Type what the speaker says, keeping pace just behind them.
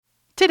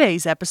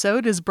Today's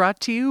episode is brought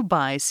to you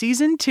by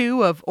Season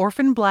 2 of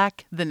Orphan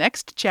Black, the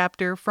next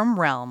chapter from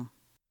Realm.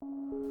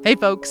 Hey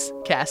folks,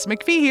 Cass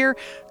McPhee here,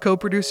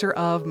 co-producer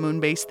of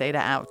Moonbase Theta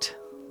Out.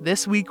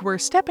 This week we're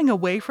stepping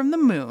away from the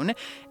moon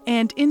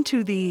and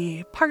into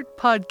the part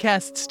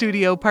podcast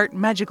studio, part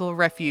magical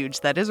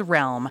refuge that is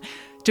Realm,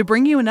 to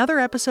bring you another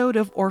episode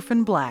of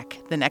Orphan Black,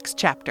 the next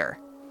chapter.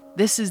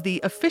 This is the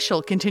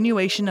official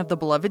continuation of the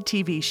beloved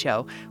TV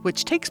show,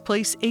 which takes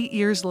place 8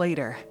 years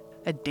later.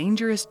 A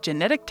dangerous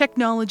genetic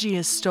technology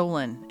is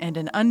stolen, and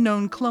an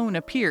unknown clone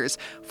appears,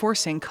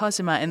 forcing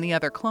Cosima and the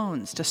other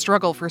clones to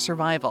struggle for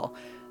survival.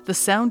 The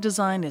sound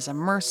design is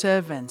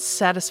immersive and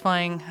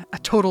satisfying, a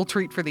total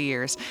treat for the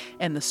ears,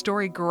 and the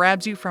story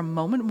grabs you from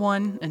moment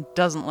one and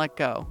doesn't let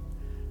go.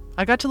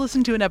 I got to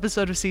listen to an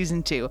episode of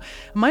Season 2.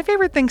 My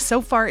favorite thing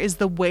so far is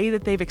the way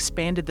that they've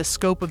expanded the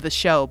scope of the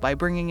show by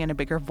bringing in a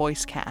bigger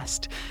voice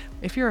cast.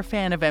 If you're a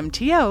fan of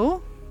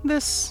MTO,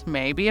 this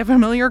may be a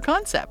familiar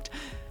concept,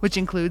 which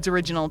includes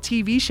original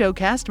TV show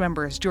cast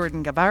members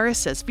Jordan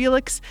Gavaris as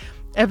Felix,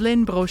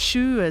 Evelyn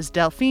Brochu as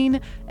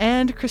Delphine,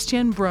 and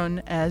Christian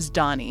Brun as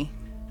Donnie.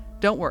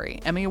 Don't worry,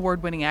 Emmy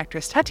Award-winning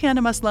actress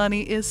Tatiana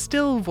Maslany is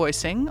still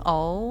voicing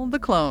all the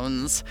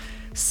clones.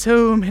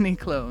 So many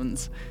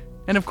clones.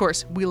 And of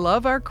course, we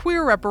love our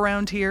queer rep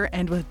around here,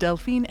 and with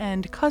Delphine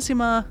and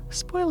Cosima,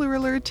 spoiler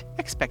alert,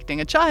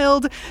 expecting a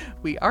child,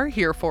 we are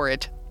here for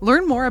it.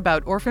 Learn more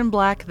about Orphan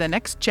Black, the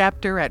next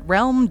chapter at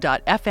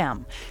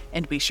realm.fm,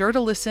 and be sure to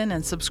listen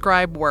and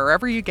subscribe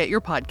wherever you get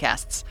your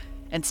podcasts.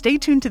 And stay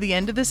tuned to the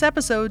end of this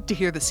episode to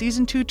hear the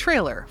Season 2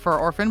 trailer for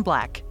Orphan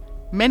Black.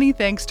 Many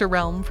thanks to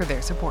Realm for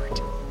their support.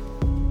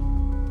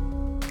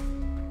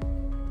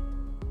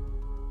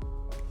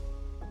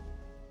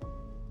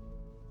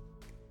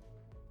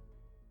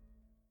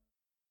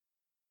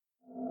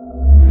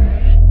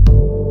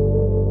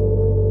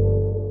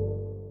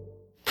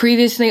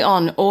 Previously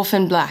on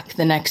Orphan Black,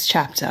 the next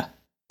chapter.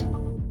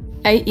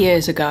 8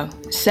 years ago,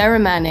 Sarah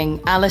Manning,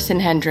 Alison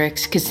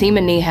Hendricks, Cosima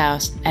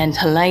Niehaus, and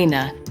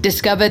Helena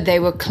discovered they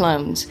were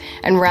clones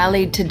and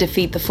rallied to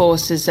defeat the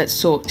forces that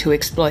sought to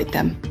exploit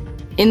them.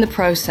 In the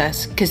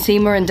process,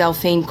 Cosima and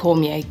Delphine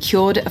Cormier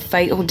cured a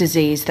fatal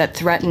disease that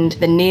threatened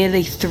the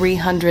nearly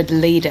 300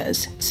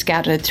 leaders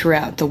scattered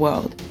throughout the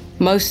world,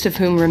 most of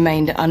whom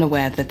remained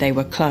unaware that they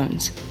were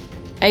clones.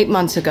 8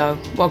 months ago,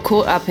 while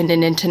caught up in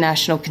an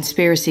international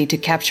conspiracy to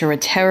capture a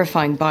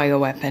terrifying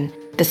bioweapon,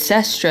 the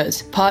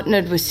Sestras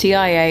partnered with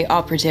CIA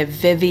operative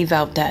Vivi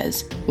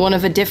Valdez, one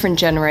of a different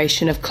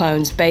generation of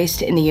clones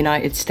based in the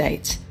United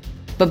States.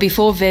 But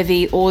before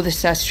Vivi or the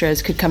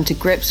Sestras could come to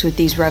grips with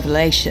these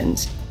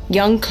revelations,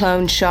 young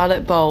clone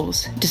Charlotte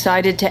Bowles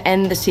decided to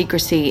end the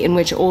secrecy in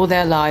which all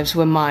their lives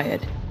were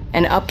mired,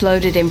 and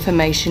uploaded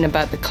information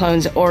about the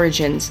clones'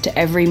 origins to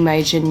every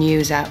major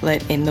news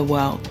outlet in the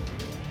world.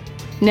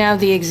 Now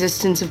the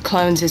existence of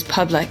clones is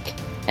public,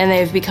 and they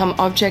have become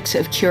objects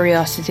of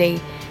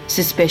curiosity,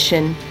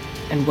 suspicion,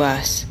 and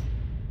worse.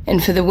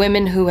 And for the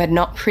women who had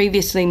not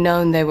previously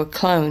known they were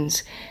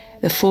clones,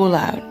 the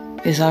fallout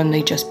is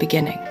only just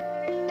beginning.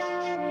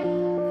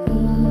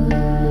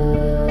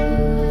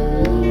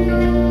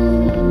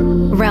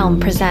 Realm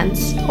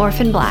presents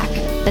Orphan Black,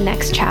 the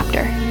next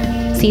chapter,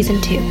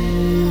 Season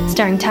 2,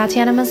 starring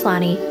Tatiana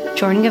Maslany,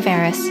 Jordan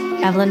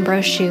Gavaris, Evelyn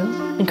Brochu,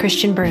 and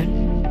Christian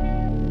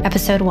Brun.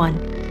 Episode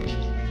 1.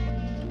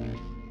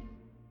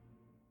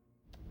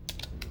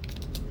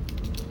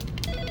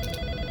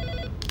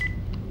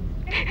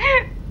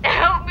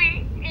 Help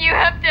me! You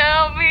have to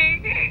help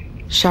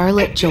me!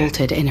 Charlotte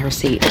jolted in her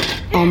seat,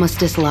 almost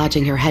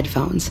dislodging her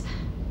headphones.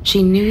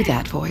 She knew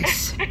that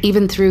voice,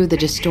 even through the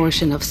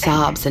distortion of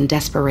sobs and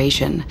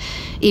desperation,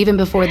 even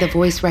before the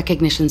voice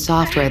recognition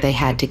software they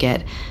had to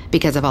get,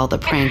 because of all the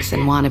pranks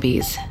and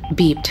wannabes,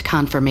 beeped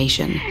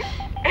confirmation.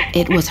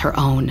 It was her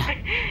own.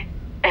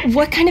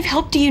 What kind of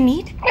help do you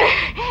need?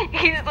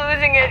 He's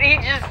losing it. He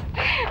just...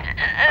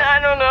 I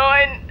don't know.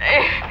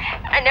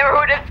 I never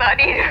would have thought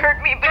he'd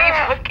hurt me, but he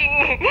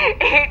fucking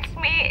hates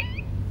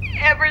me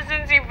ever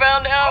since he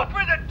found out.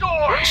 Open the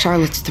door!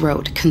 Charlotte's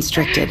throat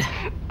constricted.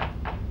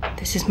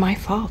 This is my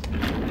fault.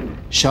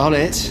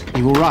 Charlotte,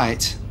 you all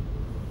right?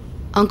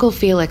 Uncle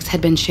Felix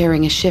had been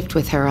sharing a shift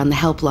with her on the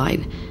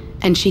helpline,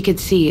 and she could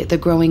see the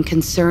growing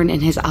concern in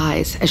his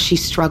eyes as she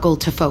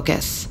struggled to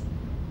focus.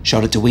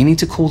 Charlotte, do we need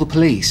to call the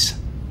police?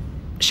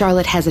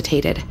 Charlotte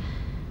hesitated.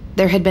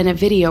 There had been a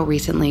video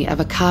recently of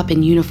a cop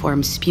in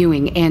uniform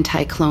spewing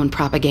anti-clone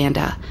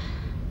propaganda.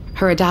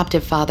 Her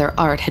adoptive father,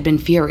 Art, had been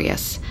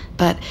furious,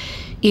 but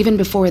even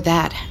before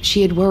that,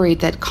 she had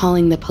worried that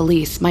calling the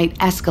police might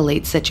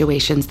escalate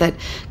situations that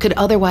could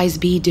otherwise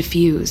be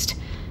diffused.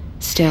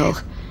 Still,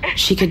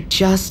 she could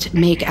just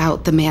make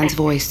out the man's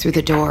voice through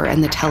the door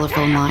and the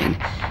telephone line,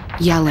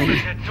 yelling,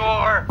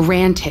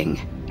 ranting,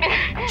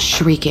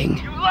 shrieking.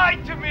 You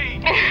lied to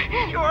me!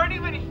 You aren't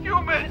even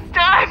human!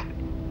 Stop!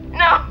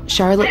 No!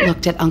 Charlotte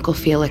looked at Uncle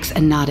Felix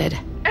and nodded,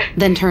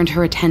 then turned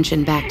her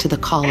attention back to the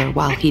caller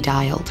while he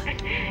dialed.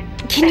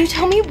 Can you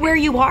tell me where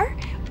you are?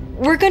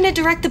 We're going to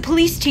direct the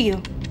police to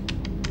you.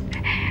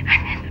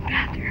 I'm in the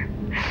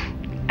bathroom.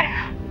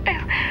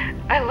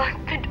 I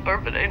locked the door,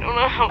 but I don't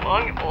know how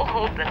long it will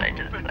hold, and I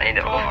don't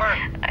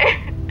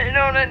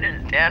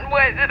understand.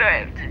 Why did I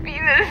have to be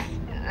this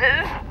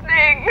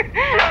thing?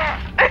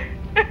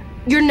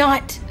 You're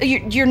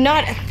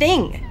not a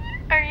thing.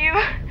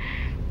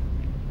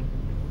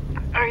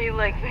 Are you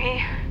like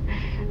me?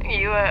 Are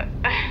you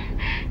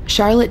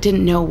Charlotte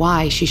didn't know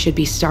why she should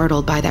be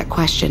startled by that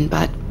question,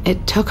 but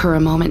it took her a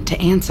moment to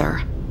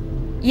answer.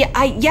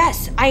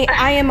 Yes,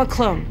 I am a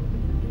clone.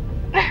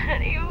 How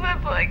do you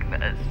live like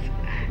this?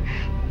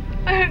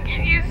 How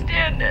can you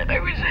stand it?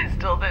 I wish I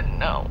still didn't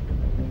know.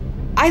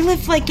 I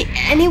live like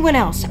anyone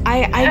else.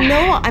 I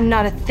know I'm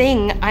not a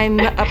thing.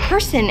 I'm a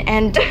person,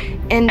 and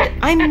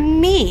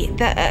I'm me.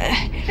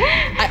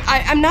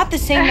 I'm not the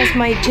same as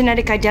my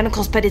genetic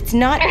identicals, but it's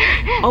not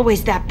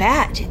always that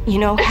bad,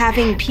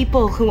 having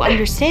people who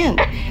understand.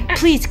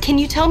 Please, can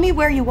you tell me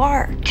where you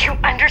are? Do you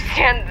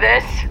understand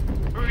this?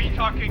 Who are you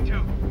talking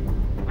to?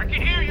 I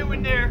can hear you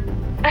in there.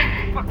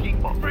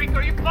 Fucking freak,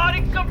 are you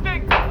plotting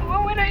something?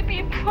 What would I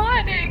be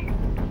plotting?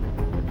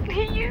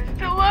 He used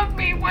to love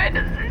me. Why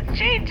does this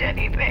change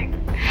anything?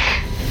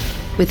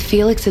 With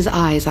Felix's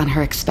eyes on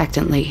her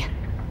expectantly,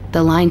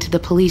 the line to the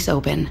police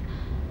open,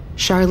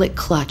 Charlotte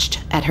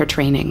clutched at her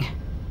training.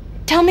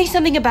 Tell me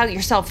something about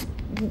yourself.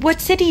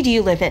 What city do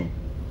you live in?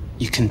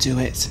 You can do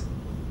it.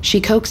 She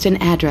coaxed an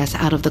address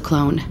out of the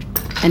clone,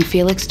 and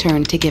Felix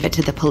turned to give it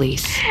to the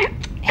police.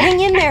 Hang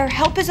in there.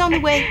 Help is on the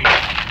way.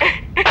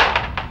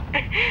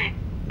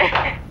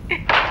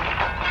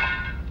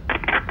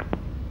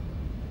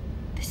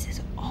 This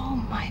is all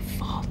my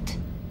fault.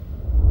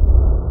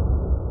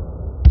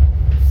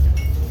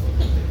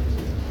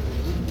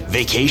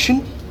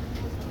 Vacation?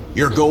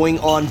 You're going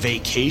on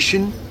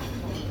vacation?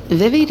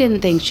 Vivi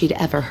didn't think she'd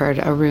ever heard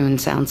Arun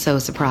sound so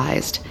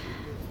surprised.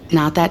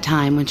 Not that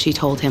time when she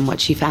told him what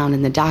she found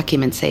in the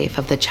document safe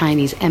of the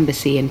Chinese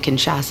embassy in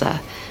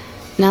Kinshasa.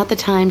 Not the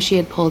time she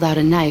had pulled out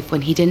a knife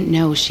when he didn't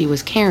know she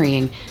was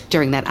carrying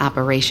during that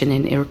operation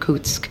in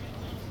Irkutsk.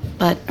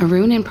 But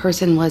Arun in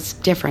person was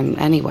different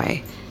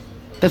anyway.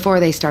 Before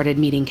they started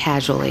meeting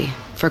casually,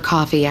 for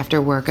coffee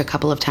after work a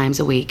couple of times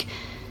a week,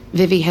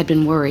 Vivi had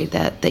been worried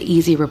that the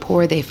easy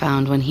rapport they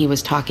found when he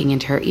was talking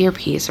into her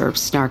earpiece or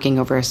snarking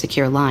over a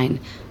secure line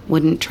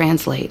wouldn't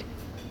translate.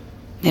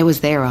 It was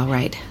there all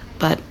right,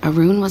 but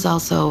Arun was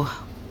also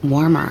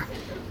warmer.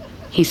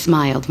 He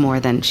smiled more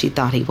than she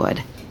thought he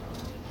would.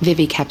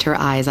 Vivi kept her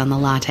eyes on the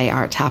latte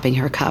art topping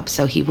her cup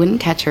so he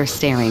wouldn't catch her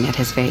staring at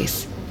his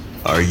face.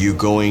 Are you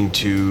going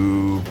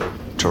to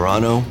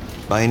Toronto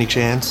by any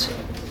chance?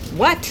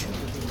 What?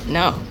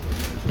 No.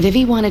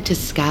 Vivi wanted to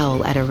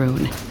scowl at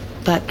Arun,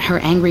 but her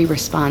angry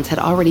response had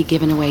already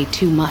given away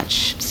too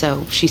much,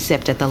 so she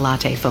sipped at the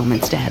latte foam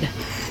instead.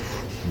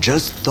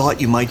 Just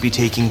thought you might be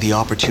taking the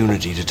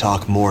opportunity to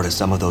talk more to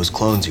some of those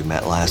clones you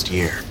met last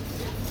year.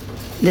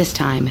 This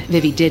time,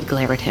 Vivi did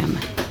glare at him.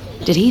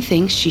 Did he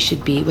think she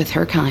should be with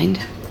her kind?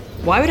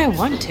 Why would I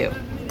want to?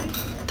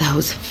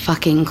 Those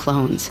fucking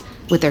clones,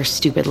 with their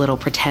stupid little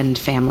pretend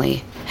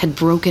family, had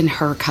broken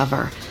her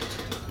cover.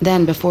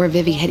 Then, before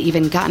Vivi had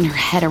even gotten her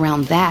head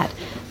around that,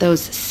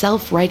 those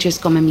self-righteous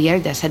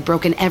comemierdas had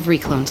broken every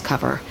clone's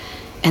cover.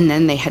 And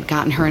then they had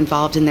gotten her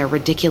involved in their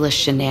ridiculous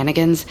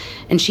shenanigans,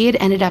 and she had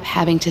ended up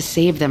having to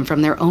save them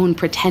from their own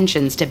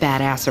pretensions to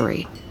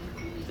badassery.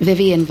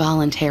 Vivi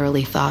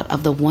involuntarily thought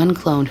of the one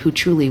clone who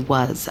truly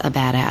was a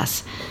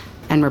badass,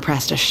 and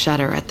repressed a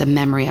shudder at the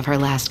memory of her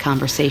last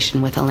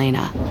conversation with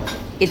Elena.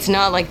 It's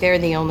not like they're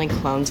the only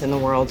clones in the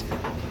world.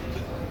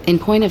 In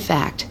point of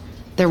fact,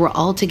 there were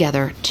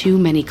altogether too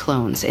many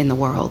clones in the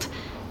world,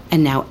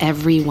 and now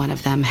every one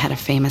of them had a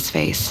famous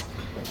face.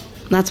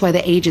 That's why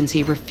the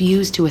agency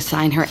refused to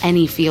assign her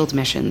any field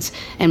missions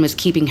and was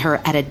keeping her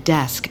at a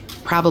desk,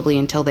 probably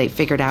until they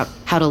figured out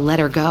how to let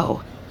her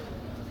go.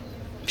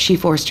 She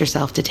forced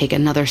herself to take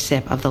another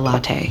sip of the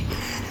latte.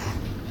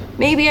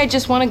 Maybe I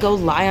just want to go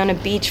lie on a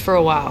beach for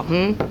a while,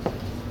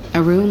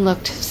 Arun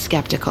looked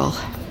skeptical,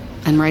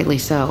 and rightly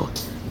so.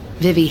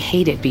 Vivi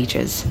hated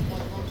beaches.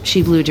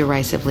 She blew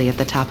derisively at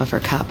the top of her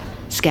cup,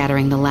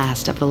 scattering the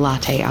last of the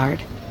latte art.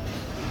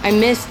 I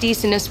miss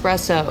decent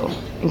espresso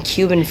and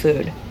Cuban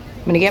food.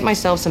 I'm gonna get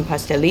myself some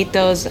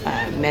pastelitos,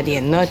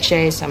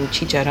 medianoche, some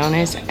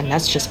chicharrones, and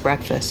that's just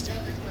breakfast.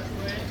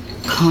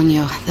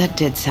 Coño, that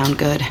did sound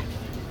good.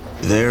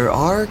 There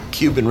are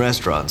Cuban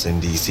restaurants in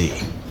D.C.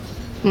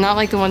 Not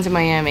like the ones in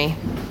Miami.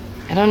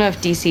 I don't know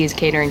if D.C. is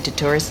catering to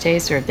tourist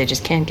tastes or if they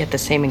just can't get the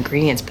same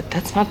ingredients, but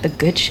that's not the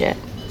good shit.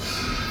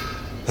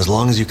 As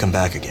long as you come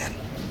back again.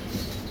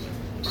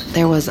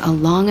 There was a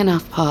long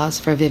enough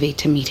pause for Vivi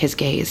to meet his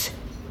gaze.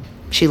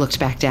 She looked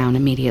back down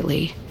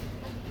immediately.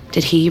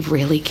 Did he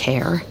really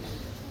care?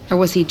 Or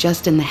was he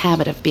just in the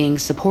habit of being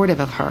supportive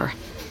of her?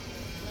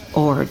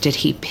 Or did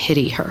he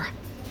pity her?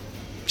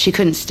 She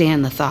couldn't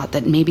stand the thought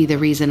that maybe the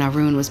reason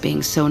Arun was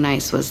being so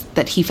nice was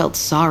that he felt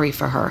sorry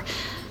for her.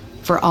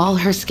 For all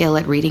her skill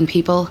at reading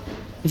people,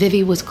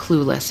 Vivi was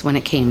clueless when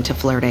it came to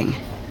flirting.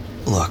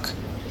 Look,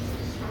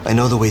 I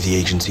know the way the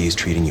agency is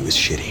treating you is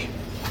shitty,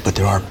 but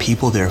there are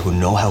people there who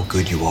know how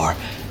good you are,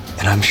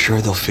 And I'm sure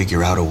they'll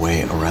figure out a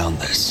way around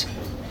this.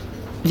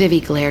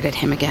 Vivi glared at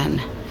him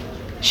again.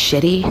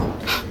 Shitty?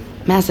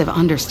 Massive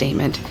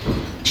understatement.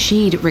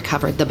 She'd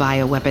recovered the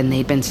bioweapon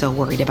they'd been so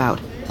worried about,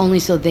 only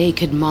so they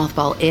could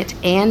mothball it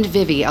and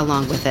Vivi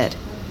along with it.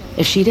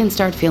 If she didn't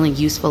start feeling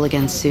useful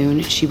again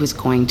soon, she was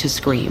going to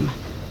scream.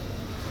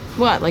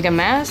 What, like a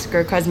mask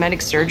or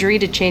cosmetic surgery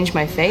to change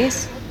my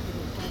face?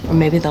 Or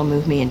maybe they'll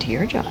move me into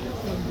your job.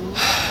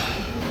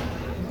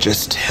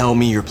 Just tell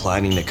me you're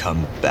planning to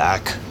come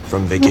back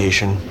from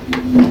vacation.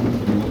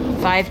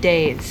 5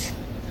 days.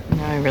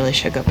 Now I really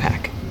should go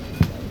pack.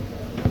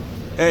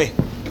 Hey,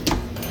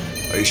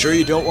 are you sure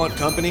you don't want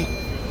company?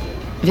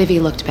 Vivi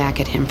looked back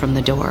at him from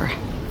the door.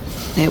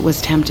 It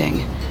was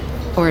tempting.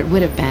 Or it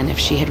would have been if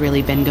she had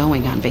really been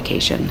going on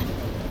vacation.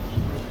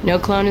 No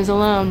clone is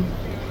alone.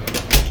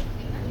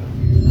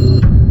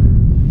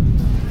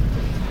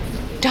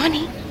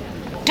 Donnie!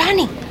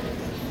 Donnie!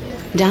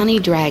 Donnie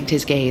dragged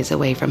his gaze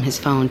away from his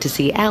phone to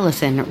see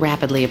Allison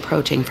rapidly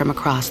approaching from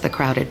across the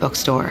crowded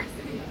bookstore.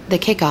 The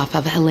kickoff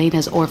of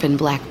Helena's Orphan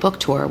Black book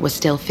tour was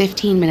still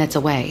 15 minutes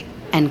away,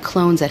 and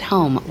Clones at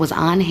Home was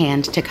on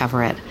hand to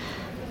cover it.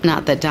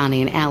 Not that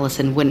Donnie and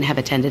Allison wouldn't have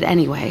attended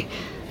anyway,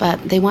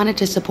 but they wanted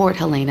to support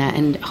Helena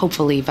and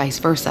hopefully vice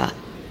versa,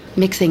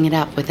 mixing it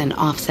up with an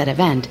offset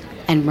event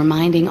and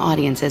reminding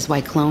audiences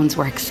why clones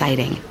were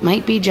exciting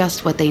might be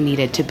just what they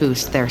needed to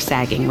boost their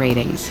sagging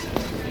ratings.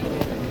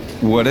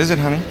 What is it,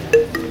 honey?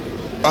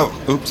 Oh,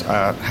 oops.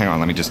 Hang on,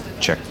 let me just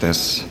check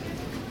this.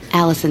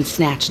 Allison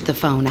snatched the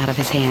phone out of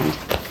his hand.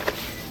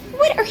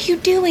 What are you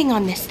doing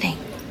on this thing?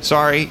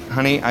 Sorry,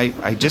 honey,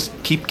 I just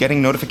keep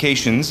getting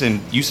notifications, and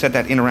you said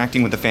that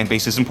interacting with the fan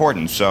base is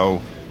important,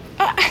 so...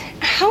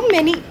 How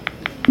many...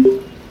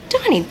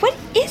 Donnie, what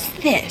is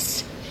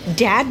this?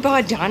 Dad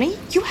bod Donnie?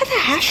 You have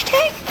a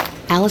hashtag?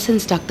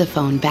 Allison stuck the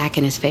phone back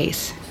in his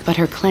face, but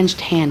her clenched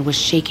hand was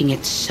shaking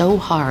it so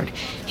hard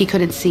he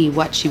couldn't see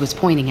what she was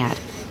pointing at.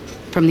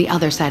 From the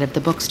other side of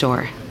the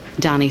bookstore,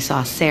 Donnie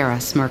saw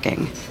Sarah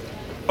smirking.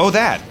 Oh,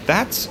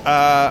 that's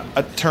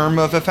a term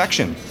of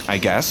affection, I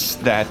guess,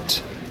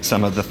 that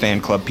some of the fan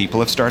club people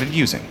have started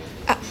using.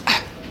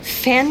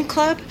 Fan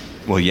club?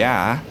 Well,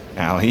 yeah.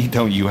 Allie,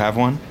 don't you have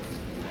one?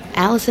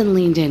 Allison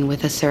leaned in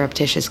with a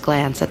surreptitious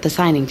glance at the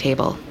signing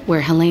table,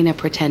 where Helena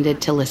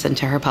pretended to listen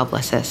to her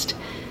publicist.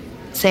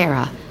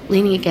 Sarah,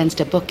 leaning against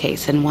a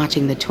bookcase and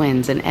watching the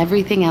twins and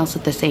everything else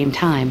at the same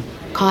time,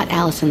 caught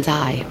Allison's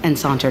eye and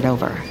sauntered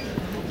over.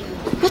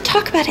 We'll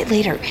talk about it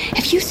later.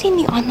 Have you seen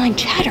the online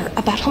chatter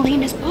about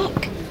Helena's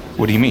book?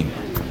 What do you mean?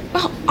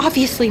 Well,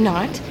 obviously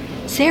not.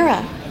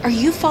 Sarah, are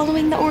you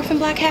following the Orphan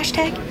Black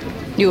hashtag?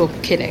 You're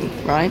kidding,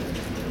 right?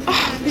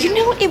 Oh, you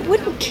know, it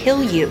wouldn't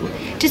kill you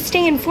to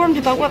stay informed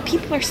about what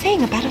people are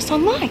saying about us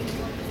online.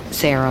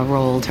 Sarah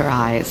rolled her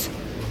eyes.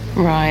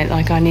 Right,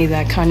 like I need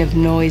that kind of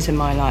noise in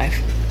my life.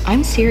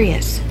 I'm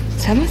serious.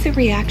 Some of the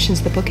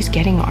reactions the book is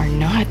getting are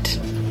not...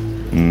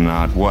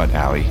 Not what,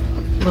 Allie?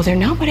 Well, they're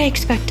not what I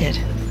expected.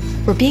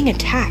 We're being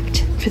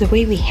attacked for the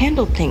way we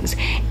handled things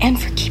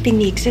and for keeping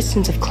the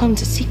existence of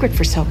clones a secret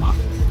for so long.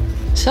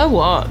 So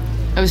what?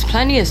 There was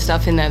plenty of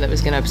stuff in there that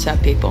was going to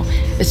upset people,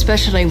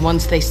 especially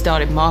once they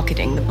started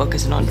marketing the book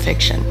as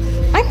non-fiction.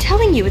 I'm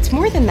telling you, it's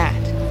more than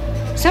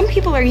that. Some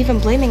people are even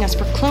blaming us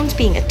for clones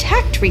being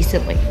attacked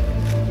recently.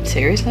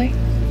 Seriously?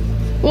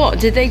 What,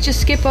 did they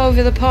just skip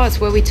over the parts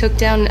where we took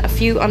down a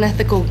few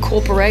unethical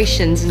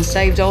corporations and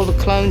saved all the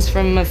clones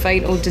from a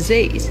fatal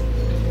disease?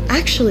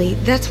 Actually,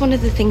 that's one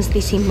of the things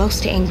they seem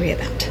most angry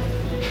about.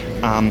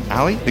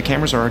 Allie, the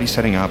cameras are already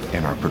setting up,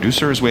 and our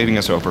producer is waving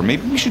us over.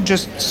 Maybe we should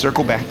just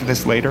circle back to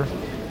this later?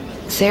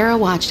 Sarah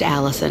watched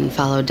Allison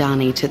follow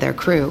Donnie to their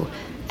crew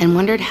and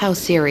wondered how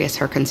serious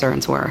her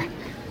concerns were.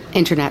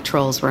 Internet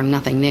trolls were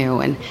nothing new,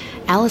 and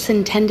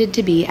Allison tended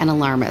to be an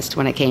alarmist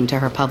when it came to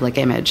her public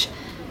image.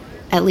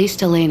 At least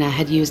Helena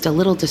had used a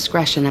little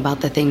discretion about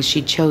the things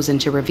she'd chosen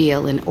to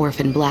reveal in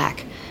Orphan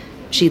Black.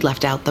 She'd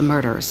left out the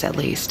murders, at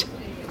least.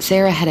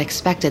 Sarah had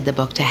expected the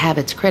book to have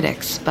its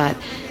critics, but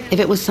if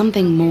it was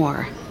something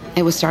more,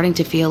 it was starting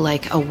to feel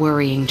like a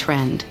worrying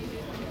trend.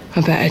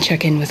 I better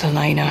check in with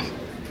Helena.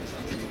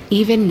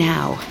 Even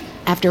now,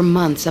 after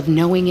months of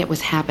knowing it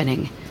was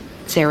happening,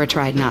 Sarah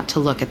tried not to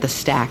look at the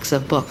stacks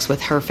of books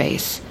with her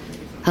face,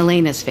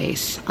 Helena's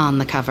face, on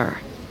the cover.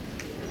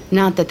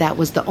 Not that that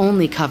was the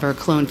only cover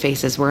clone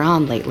faces were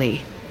on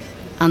lately.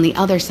 On the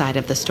other side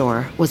of the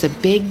store was a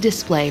big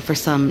display for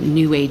some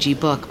new agey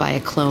book by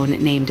a clone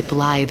named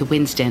Blythe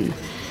Winston.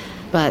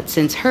 But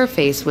since her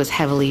face was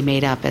heavily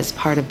made up as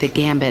part of the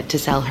gambit to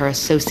sell her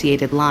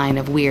associated line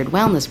of weird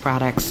wellness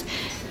products,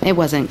 it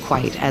wasn't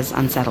quite as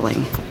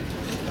unsettling.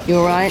 You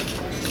all right?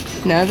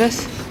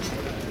 Nervous?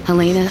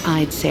 Helena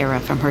eyed Sarah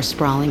from her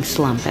sprawling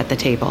slump at the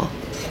table.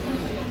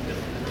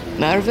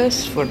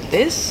 Nervous for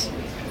this?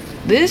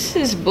 This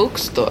is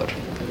bookstore.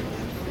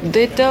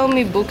 They tell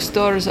me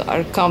bookstores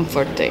are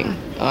comforting,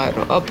 are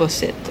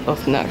opposite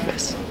of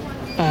nervous.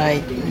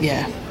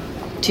 Yeah.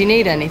 Do you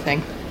need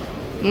anything?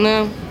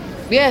 No.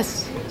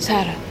 Yes,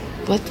 Sarah.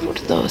 What were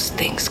those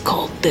things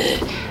called?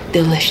 The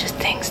delicious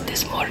things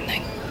this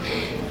morning.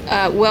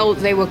 Well,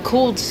 they were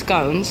called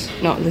scones.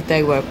 Not that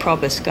they were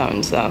proper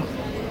scones, though.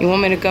 You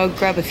want me to go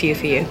grab a few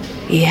for you?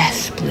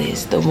 Yes,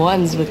 please. The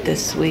ones with the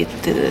sweet,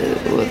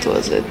 what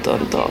was it,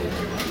 on top?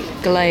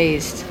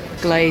 Glazed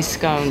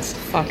scones.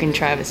 Fucking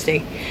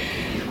travesty.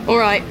 All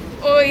right.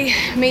 Oi,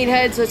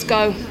 meatheads, let's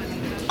go.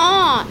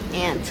 Aw,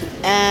 Auntie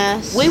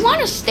S. We want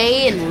to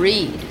stay and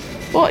read.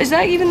 What, is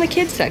that even the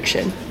kids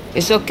section?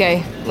 It's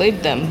okay.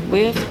 Leave them.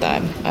 We have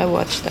time. I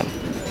watch them.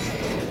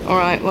 All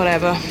right,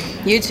 whatever.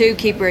 You two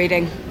keep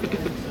reading.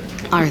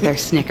 Arthur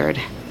snickered,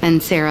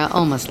 and Sarah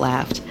almost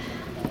laughed.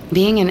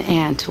 Being an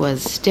aunt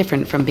was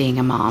different from being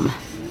a mom,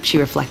 she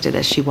reflected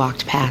as she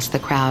walked past the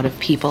crowd of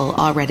people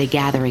already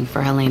gathering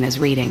for Helena's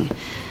reading.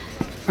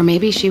 Or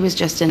maybe she was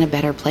just in a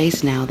better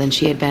place now than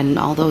she had been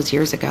all those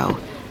years ago.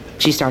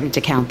 She started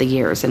to count the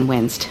years and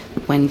winced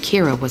when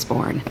Kira was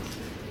born.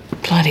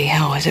 Bloody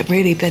hell, has it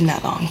really been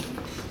that long?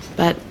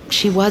 But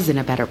she was in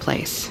a better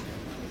place.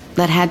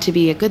 That had to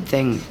be a good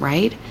thing,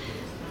 right?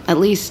 At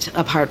least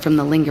apart from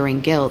the lingering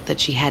guilt that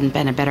she hadn't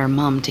been a better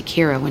mom to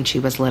Kira when she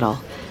was little.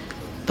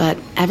 But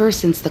ever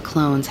since the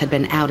clones had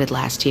been outed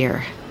last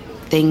year,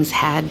 things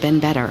had been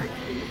better.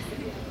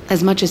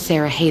 As much as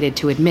Sarah hated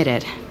to admit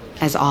it,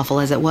 as awful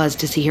as it was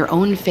to see her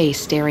own face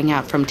staring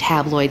out from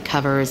tabloid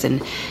covers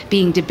and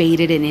being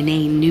debated in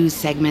inane news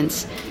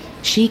segments,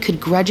 she could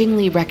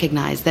grudgingly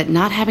recognize that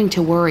not having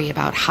to worry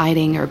about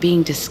hiding or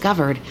being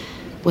discovered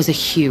was a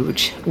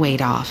huge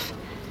weight off.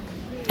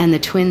 And the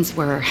twins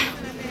were...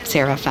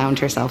 Sarah found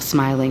herself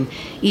smiling,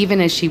 even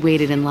as she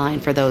waited in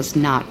line for those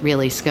not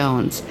really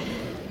scones.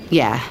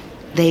 Yeah,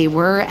 they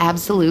were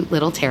absolute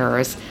little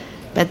terrors,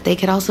 but they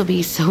could also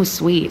be so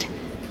sweet.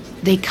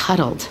 They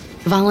cuddled,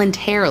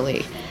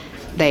 voluntarily.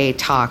 They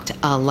talked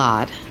a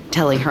lot,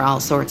 telling her all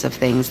sorts of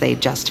things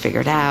they'd just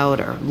figured out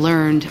or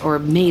learned or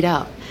made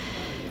up.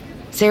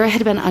 Sarah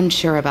had been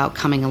unsure about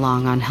coming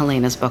along on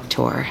Helena's book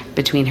tour,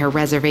 between her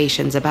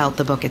reservations about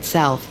the book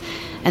itself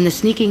and the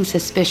sneaking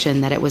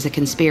suspicion that it was a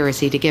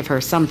conspiracy to give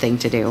her something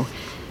to do.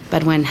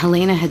 But when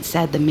Helena had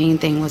said the main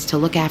thing was to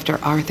look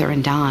after Arthur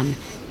and Don,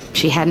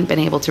 she hadn't been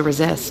able to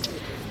resist.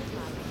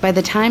 By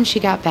the time she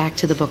got back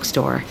to the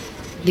bookstore,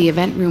 the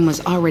event room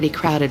was already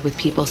crowded with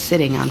people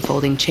sitting on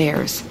folding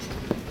chairs.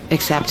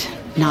 Except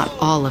not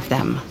all of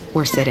them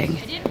were sitting.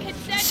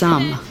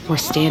 Some were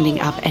standing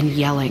up and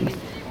yelling.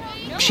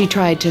 She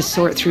tried to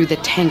sort through the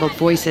tangled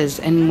voices,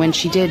 and when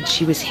she did,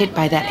 she was hit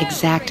by that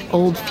exact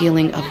old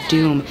feeling of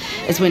doom,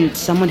 as when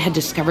someone had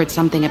discovered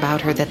something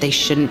about her that they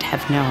shouldn't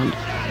have known.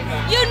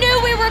 You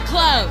knew we were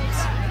clones.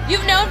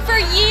 You've known for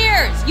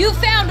years. You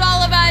found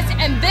all of us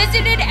and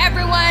visited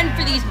everyone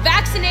for these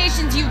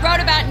vaccinations you wrote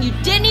about and you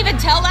didn't even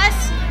tell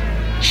us?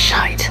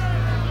 Shite.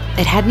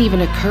 It hadn't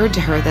even occurred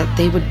to her that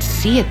they would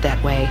see it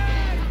that way.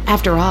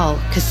 After all,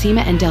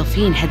 Cosima and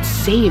Delphine had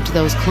saved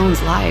those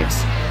clones'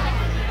 lives.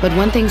 But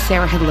one thing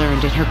Sarah had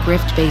learned in her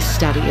grift-based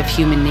study of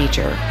human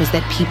nature was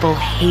that people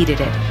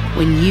hated it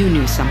when you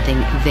knew something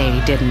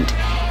they didn't.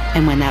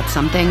 And when that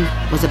something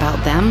was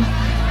about them,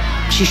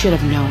 she should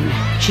have known.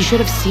 She should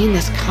have seen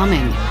this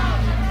coming.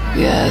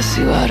 Yes,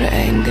 you are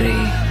angry.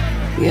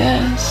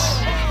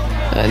 Yes,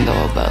 I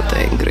know about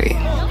angry.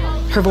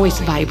 Her voice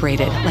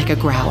vibrated like a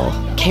growl,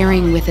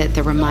 carrying with it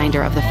the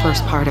reminder of the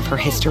first part of her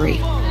history,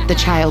 the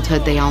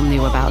childhood they all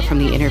knew about from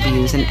the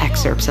interviews and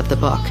excerpts of the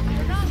book.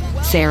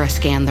 Sarah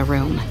scanned the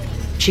room.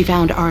 She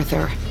found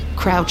Arthur,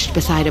 crouched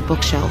beside a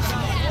bookshelf,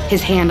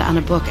 his hand on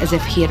a book as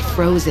if he had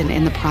frozen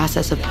in the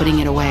process of putting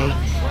it away,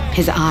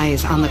 his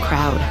eyes on the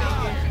crowd.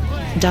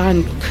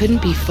 Don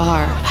couldn't be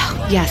far.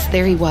 Oh, yes,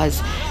 there he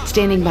was,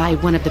 standing by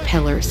one of the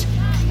pillars.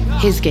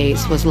 His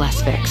gaze was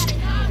less fixed,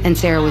 and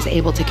Sarah was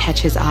able to catch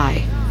his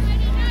eye.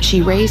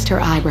 She raised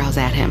her eyebrows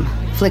at him,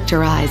 flicked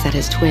her eyes at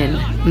his twin,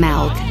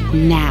 mouthed,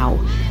 "Now."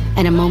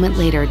 And a moment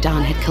later,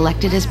 Don had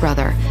collected his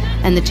brother,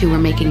 and the two were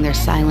making their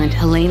silent,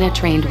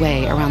 Helena-trained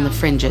way around the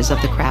fringes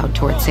of the crowd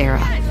toward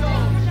Sarah.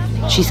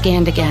 She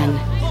scanned again.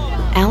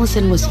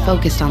 Allison was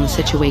focused on the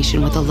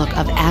situation with a look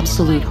of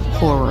absolute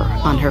horror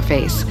on her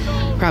face,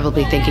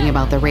 probably thinking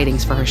about the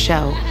ratings for her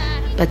show.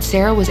 But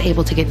Sarah was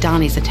able to get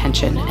Donnie's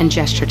attention and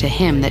gesture to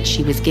him that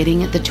she was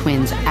getting the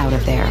twins out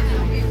of there.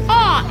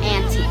 Aw,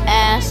 Auntie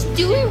S,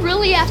 do we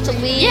really have to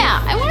leave?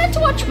 Yeah, I wanted to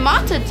watch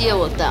Mata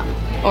deal with them.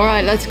 All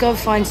right, let's go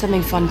find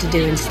something fun to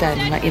do instead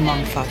and let your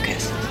mom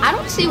focus. I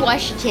don't see why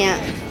she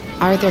can't.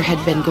 Arthur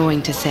had been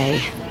going to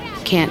say,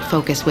 "Can't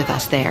focus with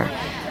us there,"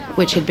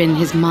 which had been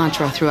his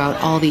mantra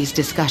throughout all these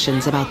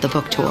discussions about the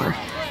book tour,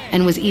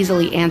 and was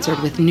easily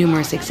answered with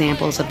numerous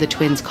examples of the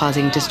twins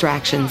causing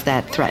distractions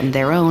that threatened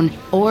their own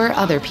or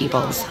other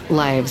people's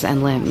lives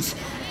and limbs.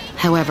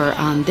 However,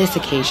 on this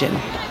occasion,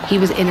 he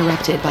was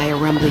interrupted by a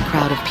rumbly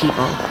crowd of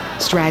people,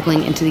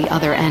 straggling into the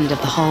other end of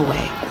the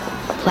hallway.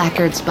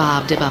 Placards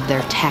bobbed above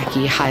their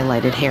tacky,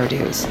 highlighted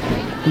hairdos.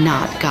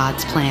 Not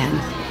God's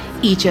plan.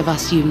 Each of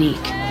us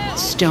unique.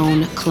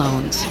 Stone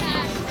clones.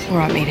 All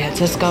right, meatheads,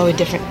 let's go with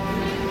different...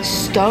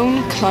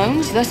 Stone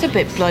clones? That's a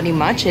bit bloody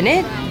much, isn't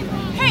it?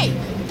 Hey,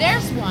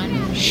 there's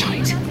one.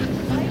 Shite.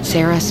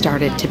 Sarah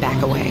started to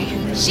back away.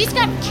 She's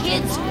got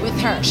kids with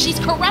her. She's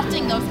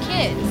corrupting those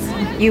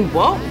kids. You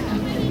won't.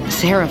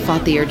 Sarah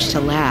fought the urge to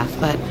laugh,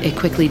 but it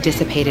quickly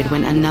dissipated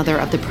when another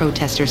of the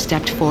protesters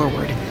stepped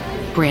forward,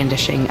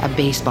 brandishing a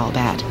baseball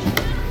bat.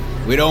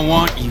 We don't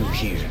want you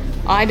here.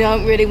 I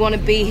don't really want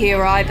to be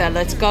here either.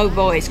 Let's go,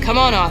 boys. Come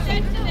on,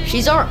 Arthur.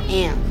 She's our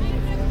aunt.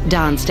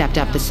 Don stepped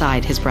up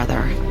beside his brother.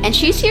 And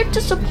she's here to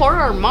support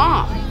our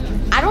mom.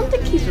 I don't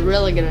think he's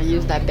really gonna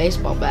use that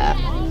baseball bat.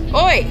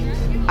 Oi!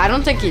 I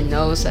don't think he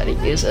knows that he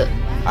use it.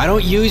 I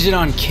don't use it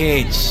on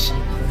kids.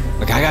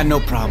 Look, I got no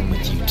problem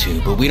with you two,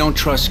 but we don't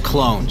trust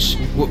clones.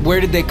 Where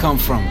did they come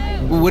from?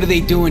 What are they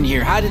doing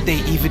here? How did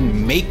they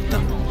even make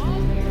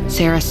them?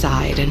 Sarah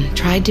sighed and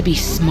tried to be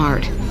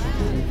smart.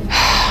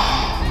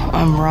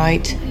 I'm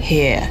right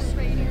here.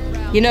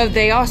 You know,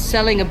 they are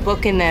selling a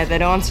book in there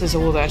that answers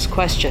all those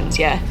questions,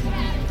 yeah?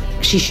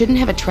 She shouldn't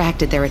have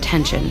attracted their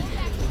attention.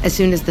 As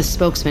soon as the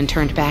spokesman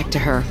turned back to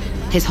her,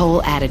 his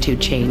whole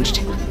attitude changed.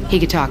 He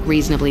could talk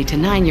reasonably to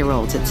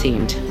 9-year-olds, it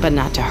seemed, but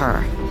not to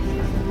her.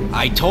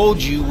 I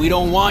told you we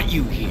don't want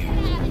you here.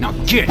 Now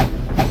get!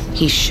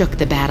 He shook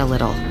the bat a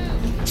little.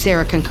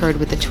 Sarah concurred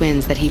with the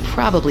twins that he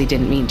probably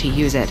didn't mean to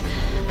use it,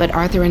 but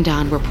Arthur and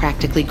Don were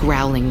practically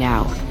growling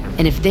now,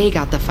 and if they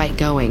got the fight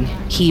going,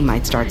 he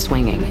might start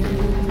swinging.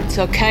 It's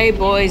okay,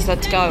 boys,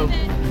 let's go.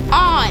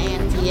 Aw,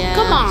 Auntie Ash.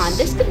 Come on,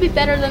 this could be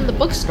better than the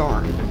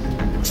bookstore.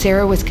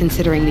 Sarah was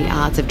considering the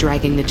odds of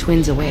dragging the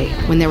twins away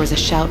when there was a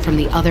shout from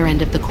the other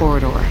end of the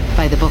corridor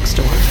by the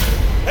bookstore.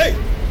 Hey,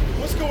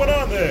 what's going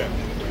on there?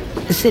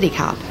 The city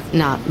cop,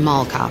 not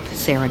mall cop,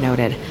 Sarah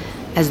noted,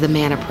 as the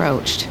man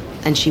approached,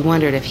 and she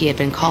wondered if he had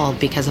been called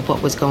because of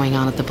what was going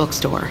on at the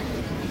bookstore.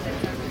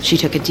 She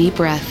took a deep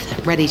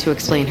breath, ready to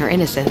explain her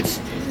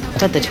innocence,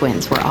 but the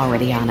twins were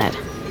already on it.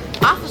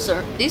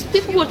 Officer, these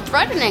people were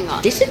threatening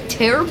us. They said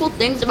terrible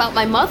things about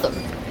my mother.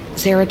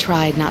 Sarah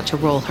tried not to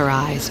roll her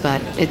eyes,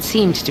 but it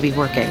seemed to be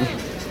working.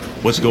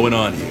 What's going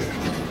on here?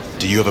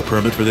 Do you have a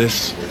permit for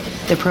this?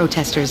 The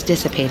protesters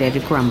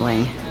dissipated,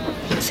 grumbling.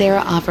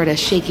 Sarah offered a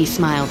shaky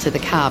smile to the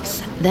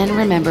cops, then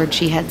remembered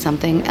she had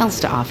something else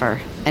to offer,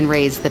 and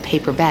raised the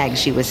paper bag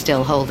she was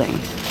still holding.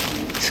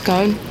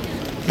 Scone?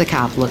 The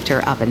cop looked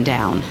her up and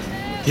down.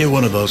 You're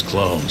one of those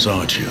clones,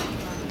 aren't you?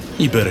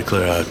 You better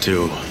clear out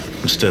too,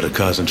 instead of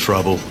causing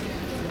trouble.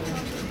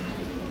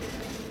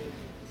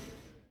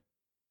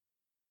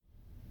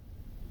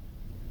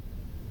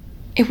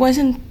 It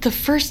wasn't the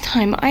first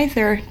time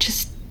either,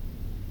 just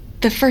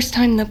the first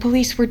time the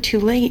police were too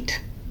late.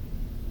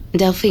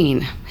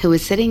 Delphine, who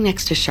was sitting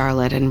next to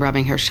Charlotte and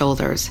rubbing her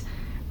shoulders,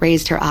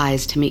 raised her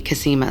eyes to meet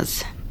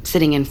Casima's,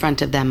 sitting in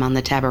front of them on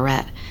the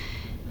taboret.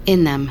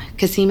 In them,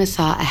 Casima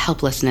saw a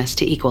helplessness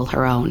to equal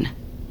her own.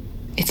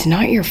 It's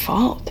not your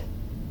fault.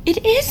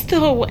 It is,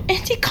 though.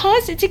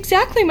 Anti-cause, it's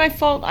exactly my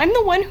fault. I'm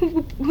the one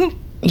who...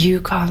 You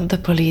called the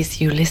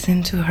police, you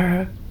listened to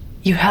her,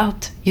 you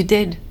helped, you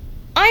did.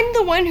 I'm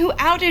the one who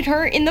outed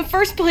her in the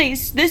first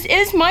place. This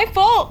is my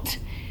fault.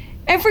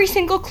 Every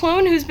single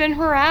clone who's been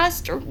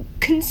harassed or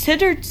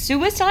considered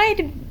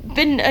suicide,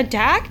 been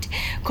attacked,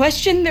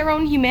 questioned their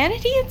own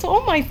humanity, it's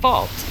all my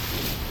fault.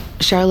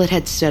 Charlotte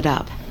had stood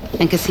up,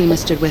 and Casima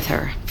stood with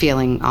her,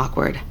 feeling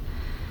awkward.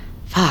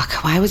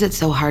 Fuck, why was it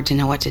so hard to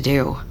know what to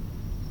do?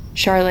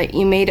 Charlotte,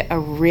 you made a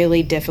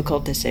really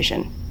difficult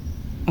decision.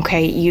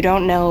 Okay, you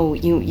don't know,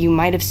 you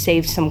might have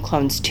saved some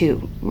clones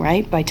too,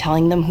 right? By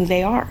telling them who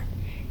they are.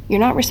 You're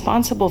not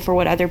responsible for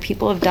what other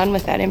people have done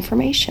with that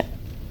information.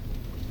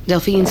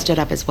 Delphine stood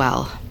up as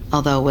well,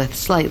 although with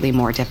slightly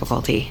more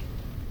difficulty.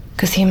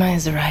 Casima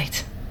is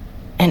right.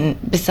 And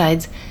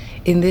besides,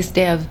 in this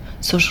day of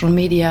social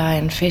media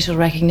and facial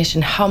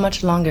recognition, how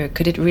much longer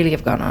could it really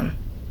have gone on?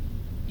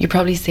 You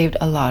probably saved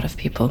a lot of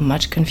people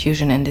much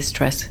confusion and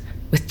distress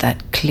with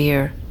that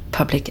clear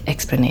public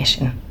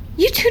explanation.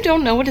 You two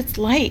don't know what it's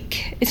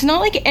like. It's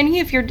not like any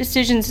of your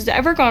decisions has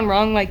ever gone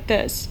wrong like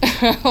this.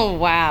 Oh,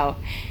 wow.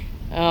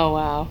 Oh,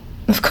 wow.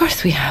 Of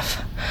course we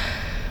have.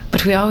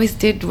 But we always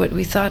did what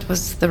we thought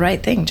was the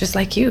right thing, just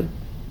like you.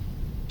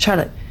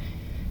 Charlotte,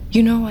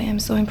 you know I am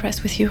so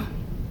impressed with you.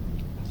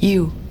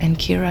 You and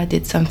Kira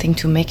did something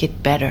to make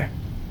it better.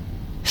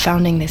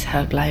 Founding this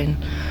helpline,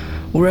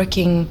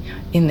 working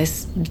in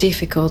this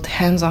difficult,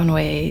 hands-on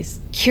ways.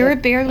 Kira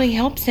barely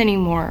helps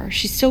anymore.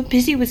 She's so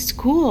busy with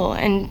school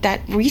and that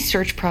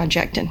research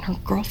project and her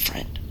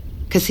girlfriend.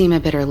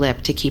 Casima bit her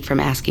lip to keep from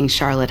asking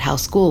Charlotte how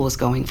school was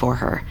going for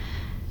her.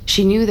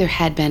 She knew there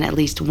had been at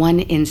least one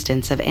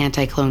instance of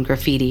anti-clone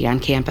graffiti on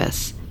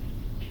campus.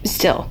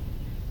 Still,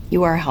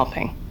 you are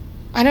helping.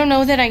 I don't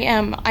know that I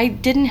am. I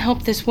didn't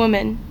help this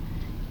woman.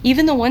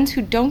 Even the ones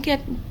who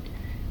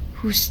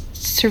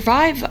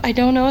survive, I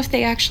don't know if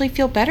they actually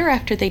feel better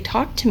after they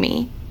talk to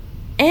me.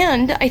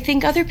 And I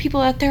think other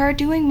people out there are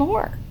doing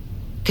more.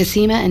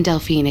 Casima and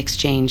Delphine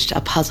exchanged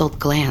a puzzled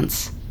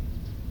glance.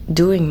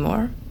 Doing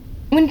more?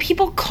 When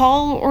people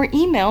call or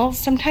email,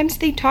 sometimes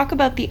they talk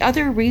about the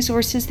other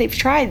resources they've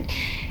tried.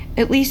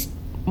 At least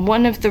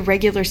one of the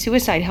regular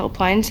suicide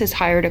helplines has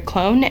hired a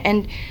clone,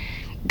 and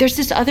there's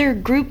this other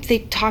group they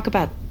talk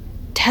about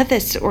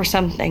Tethys or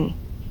something.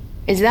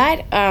 Is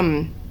that,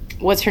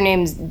 what's her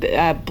name's,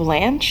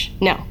 Blanche?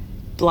 No,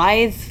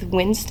 Blythe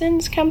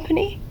Winston's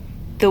company?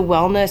 The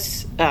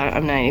wellness,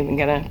 I'm not even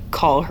gonna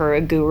call her a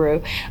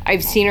guru.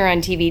 I've seen her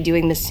on TV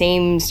doing the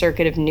same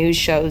circuit of news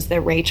shows that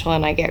Rachel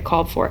and I get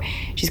called for.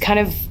 She's kind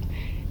of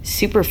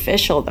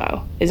superficial,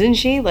 though, isn't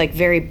she? Like,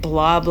 very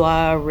blah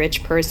blah,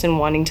 rich person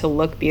wanting to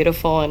look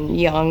beautiful and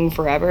young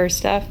forever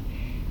stuff.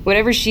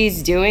 Whatever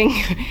she's doing,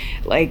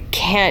 like,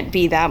 can't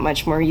be that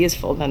much more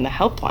useful than the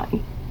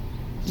helpline.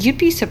 You'd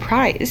be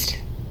surprised.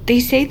 They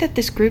say that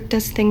this group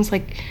does things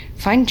like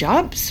find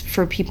jobs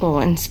for people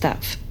and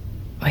stuff.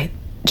 Wait,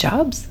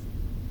 jobs?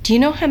 Do you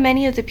know how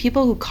many of the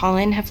people who call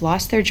in have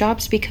lost their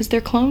jobs because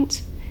they're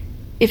clones?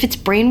 If it's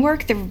brain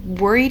work, they're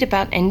worried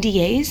about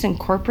NDAs and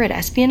corporate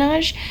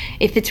espionage.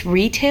 If it's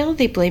retail,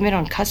 they blame it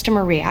on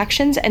customer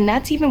reactions, and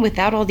that's even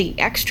without all the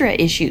extra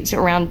issues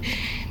around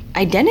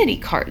identity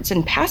cards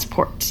and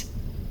passports.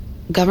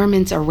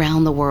 Governments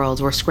around the world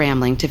were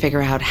scrambling to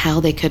figure out how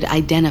they could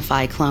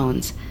identify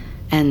clones,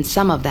 and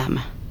some of them,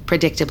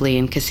 predictably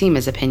in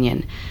Casima's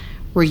opinion,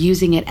 were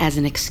using it as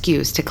an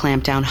excuse to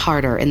clamp down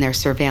harder in their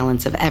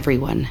surveillance of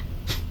everyone.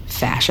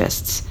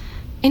 Fascists.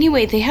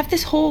 Anyway, they have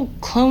this whole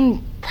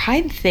clone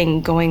pride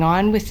thing going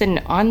on with an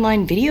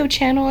online video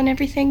channel and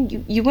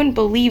everything. You wouldn't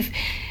believe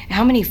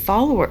how many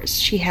followers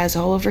she has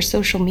all over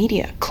social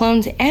media,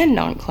 clones and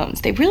non-clones.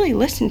 They really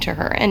listen to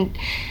her, and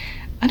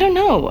I don't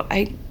know.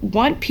 I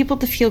want people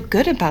to feel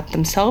good about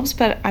themselves,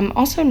 but I'm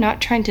also not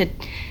trying to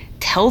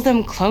tell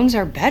them clones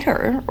are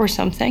better or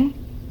something.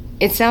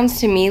 It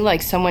sounds to me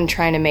like someone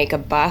trying to make a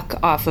buck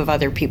off of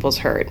other people's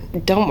hurt.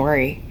 Don't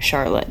worry,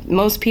 Charlotte.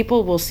 Most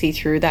people will see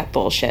through that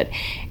bullshit,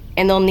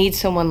 and they'll need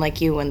someone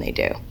like you when they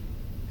do.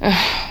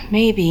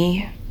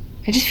 Maybe.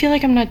 I just feel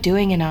like I'm not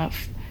doing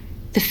enough.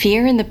 The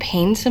fear and the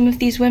pain some of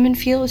these women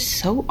feel is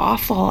so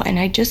awful, and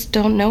I just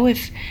don't know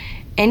if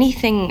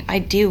anything I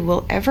do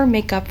will ever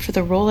make up for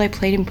the role I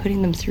played in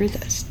putting them through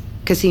this.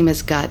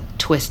 Casima's gut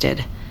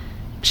twisted.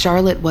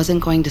 Charlotte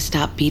wasn't going to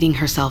stop beating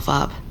herself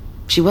up.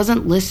 She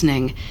wasn't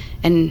listening,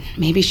 and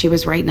maybe she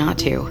was right not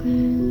to.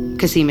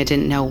 Casima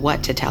didn't know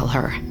what to tell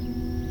her.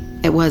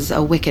 It was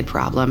a wicked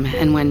problem,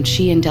 and when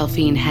she and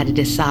Delphine had to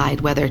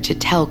decide whether to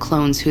tell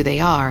clones who they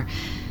are,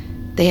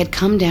 they had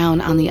come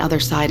down on the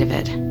other side of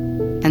it.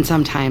 And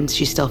sometimes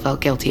she still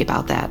felt guilty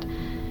about that.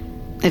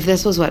 If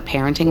this was what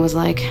parenting was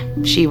like,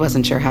 she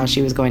wasn't sure how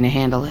she was going to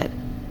handle it.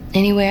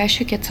 Anyway, I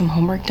should get some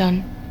homework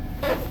done.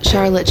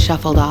 Charlotte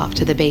shuffled off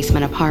to the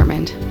basement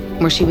apartment,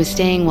 where she was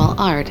staying while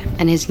Art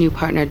and his new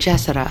partner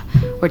Jessera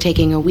were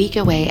taking a week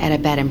away at a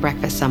bed and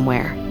breakfast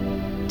somewhere.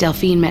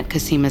 Delphine met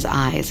Casima's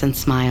eyes and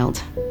smiled,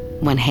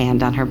 one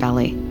hand on her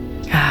belly.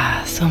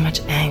 So much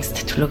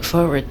angst to look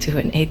forward to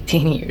in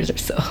 18 years or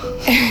so.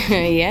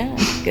 Yeah,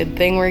 good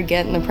thing we're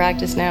getting the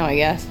practice now, I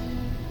guess.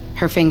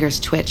 Her fingers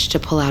twitched to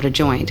pull out a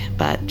joint,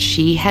 but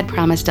she had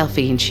promised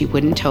Delphine she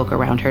wouldn't toke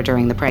around her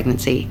during the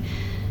pregnancy.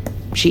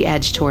 She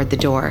edged toward the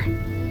door,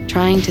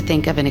 trying to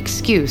think of an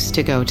excuse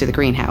to go to the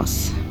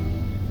greenhouse.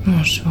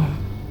 Oh, sure.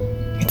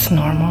 It's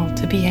normal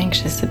to be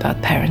anxious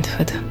about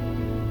parenthood.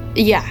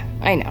 Yeah,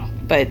 I know,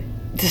 but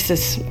this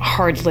is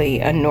hardly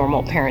a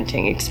normal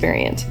parenting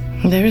experience.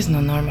 There is no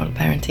normal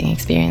parenting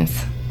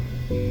experience.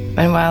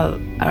 And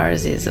while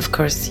ours is, of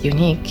course,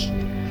 unique,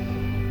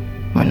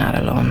 we're not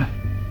alone.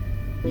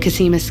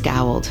 Casima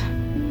scowled.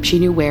 She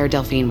knew where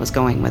Delphine was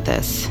going with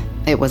this.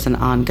 It was an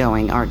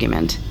ongoing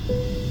argument.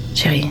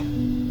 Cherie,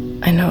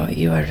 I know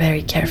you are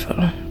very careful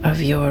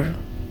of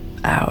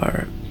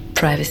our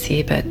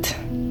privacy, but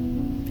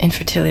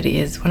infertility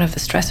is one of the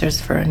stressors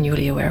for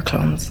newly aware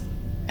clones.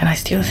 And I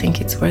still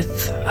think it's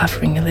worth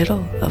offering a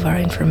little of our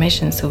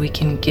information so we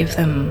can give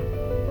them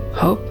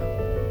hope.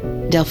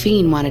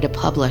 Delphine wanted to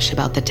publish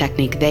about the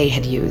technique they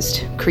had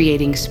used,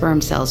 creating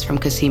sperm cells from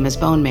Casima's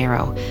bone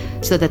marrow,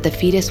 so that the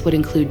fetus would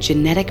include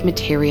genetic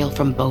material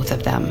from both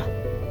of them.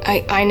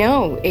 I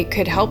know it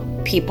could help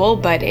people,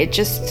 but it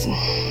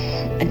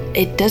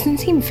doesn't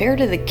seem fair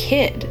to the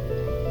kid.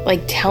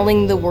 Like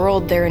telling the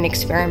world they're an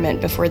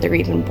experiment before they're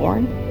even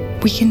born.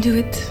 We can do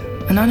it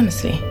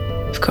anonymously,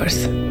 of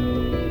course.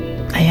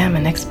 I am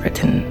an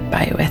expert in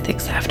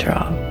bioethics, after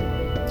all.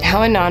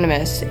 How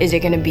anonymous is it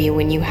going to be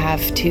when you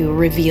have to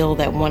reveal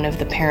that one of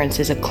the parents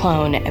is a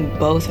clone and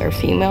both are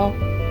female?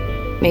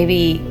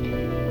 Maybe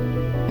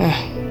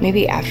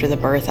after the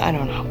birth, I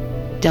don't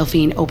know.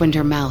 Delphine opened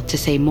her mouth to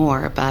say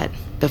more, but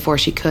before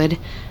she could,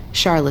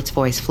 Charlotte's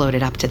voice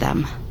floated up to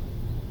them.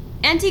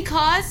 Auntie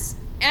Cause,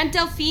 Aunt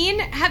Delphine,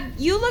 have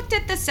you looked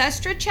at the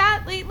Sestra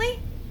chat lately?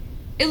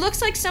 It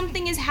looks like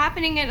something is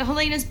happening at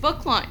Helena's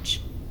book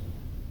launch.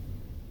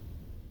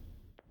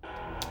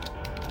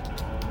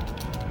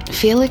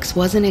 Felix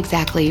wasn't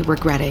exactly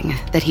regretting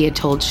that he had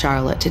told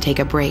Charlotte to take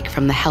a break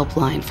from the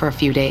helpline for a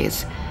few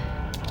days.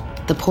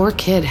 The poor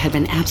kid had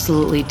been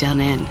absolutely done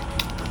in,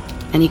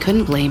 and he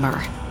couldn't blame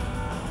her.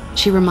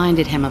 She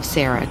reminded him of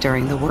Sarah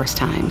during the worst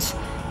times,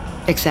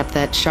 except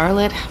that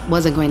Charlotte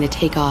wasn't going to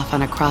take off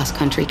on a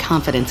cross-country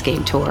confidence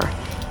game tour.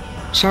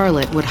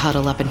 Charlotte would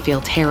huddle up and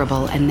feel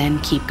terrible and then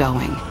keep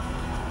going.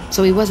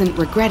 so he wasn't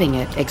regretting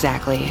it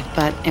exactly,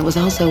 but it was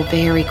also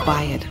very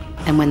quiet.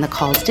 And when the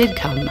calls did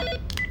come...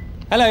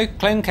 Hello,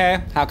 Clone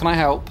Care. How can I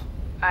help?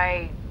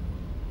 I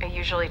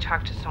usually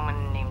talk to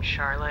someone named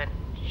Charlotte.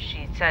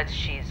 She says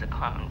she's a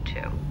clone,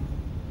 too.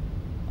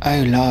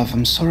 Oh, love,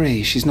 I'm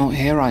sorry. She's not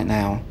here right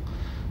now.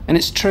 And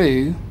it's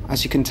true,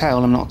 as you can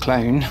tell, I'm not a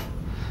clone.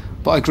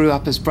 But I grew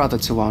up as brother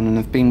to one and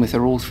have been with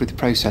her all through the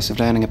process of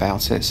learning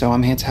about it, so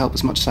I'm here to help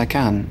as much as I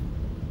can.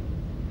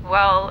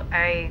 Well,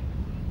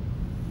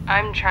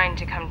 I'm trying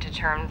to come to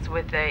terms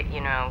with it,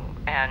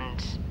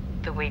 and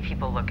the way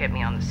people look at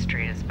me on the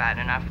street is bad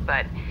enough,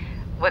 but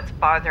what's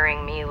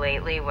bothering me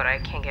lately, what I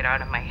can't get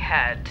out of my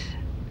head,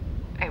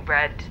 I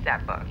read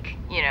that book,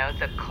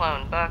 the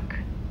clone book,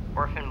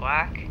 Orphan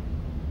Black.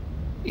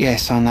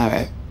 Yes, I know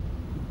it.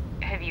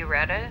 Have you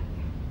read it?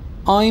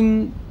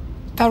 I'm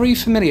very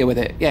familiar with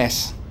it,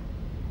 yes.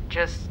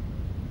 Just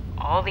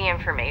all the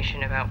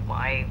information about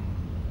why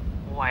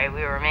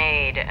we were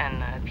made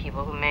and the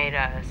people who made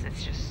us,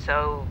 it's just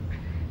so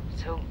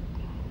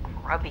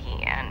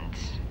grubby and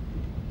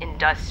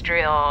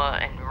industrial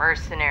and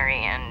mercenary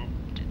and...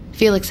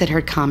 Felix had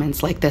heard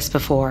comments like this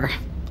before,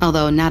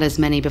 although not as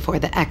many before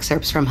the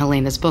excerpts from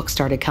Helena's book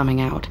started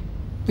coming out.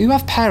 You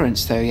have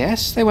parents, though,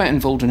 yes? They weren't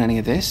involved in any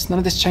of this. None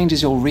of this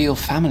changes your real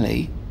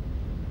family.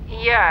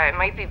 Yeah, it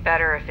might be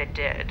better if it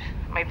did.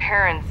 My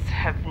parents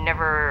have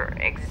never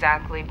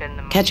exactly been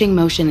the... Catching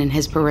motion in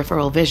his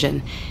peripheral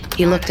vision,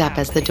 he looked up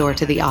as the door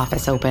to the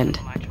office opened.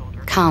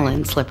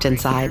 Colin slipped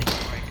inside,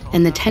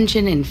 and the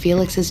tension in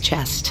Felix's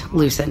chest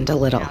loosened a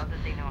little.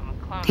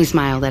 He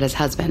smiled at his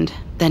husband,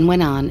 then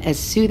went on as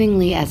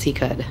soothingly as he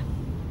could.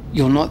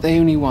 You're not the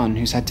only one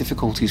who's had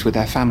difficulties with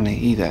their family,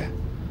 either.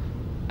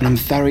 And I'm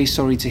very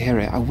sorry to hear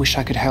it. I wish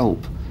I could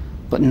help.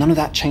 But none of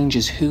that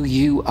changes who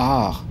you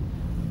are.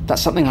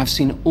 That's something I've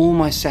seen all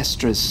my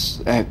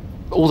sestras,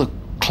 all the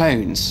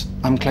clones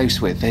I'm close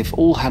with, they've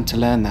all had to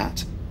learn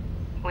that.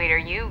 Wait,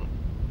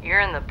 you're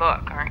in the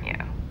book, aren't you?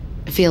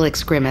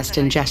 Felix grimaced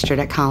and gestured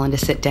at Colin to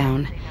sit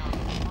down.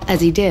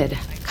 As he did,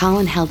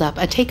 Colin held up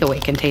a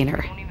takeaway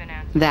container.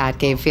 That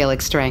gave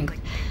Felix strength.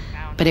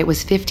 But it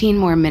was 15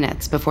 more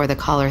minutes before the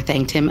caller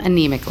thanked him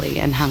anemically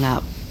and hung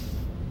up.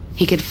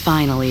 He could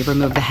finally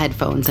remove the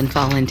headphones and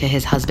fall into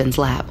his husband's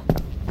lap.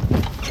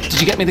 Did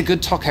you get me the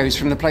good tacos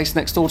from the place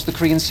next door to the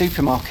Korean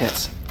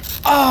supermarket?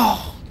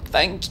 Oh,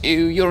 thank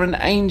you. You're an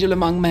angel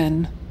among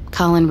men.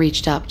 Colin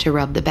reached up to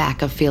rub the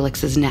back of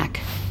Felix's neck.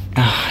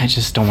 I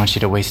just don't want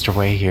you to waste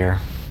away here.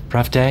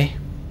 Rough day?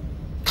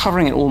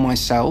 Covering it all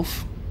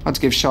myself. I had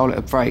to give Charlotte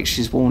a break.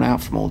 She's worn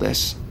out from all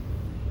this.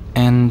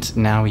 And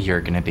now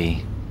you're gonna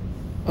be.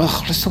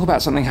 Ugh, let's talk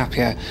about something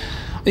happier.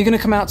 Are you going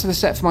to come out to the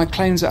set for my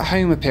Clones at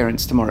Home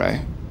appearance tomorrow?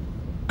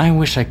 I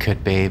wish I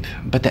could, babe,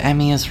 but the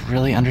Emmy is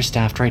really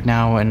understaffed right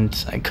now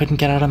and I couldn't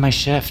get out of my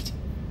shift.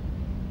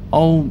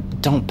 Oh,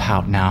 don't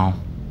pout now.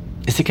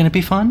 Is it going to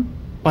be fun?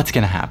 What's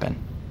going to happen?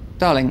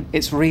 Darling,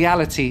 it's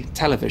reality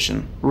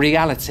television.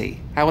 Reality.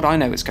 How would I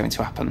know it's going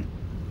to happen?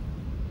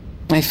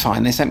 Hey,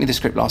 fine, they sent me the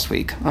script last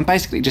week. I'm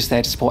basically just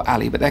there to support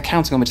Ali, but they're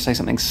counting on me to say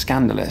something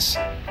scandalous.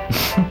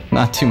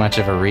 Not too much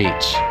of a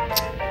reach.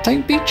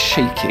 Don't be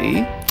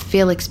cheeky.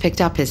 Felix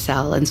picked up his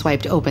cell and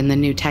swiped open the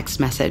new text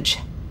message,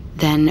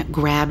 then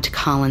grabbed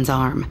Colin's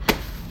arm.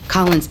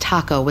 Colin's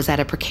taco was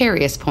at a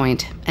precarious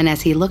point, and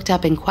as he looked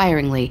up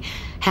inquiringly,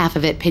 half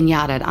of it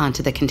piñataed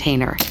onto the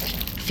container.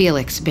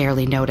 Felix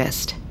barely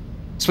noticed.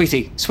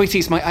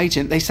 Sweetie's my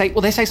agent. They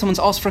say someone's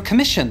asked for a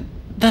commission.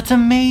 That's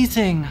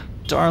amazing.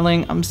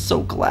 Darling, I'm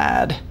so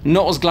glad.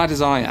 Not as glad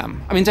as I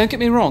am. I mean, don't get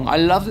me wrong, I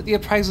love that the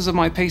appraisals of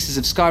my pieces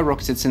have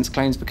skyrocketed since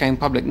clones became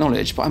public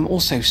knowledge, but I'm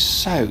also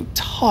so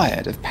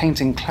tired of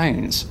painting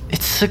clones.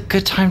 It's a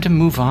good time to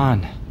move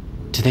on.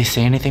 Did they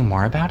say anything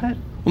more about it?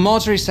 Well,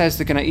 Marjorie says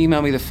they're going to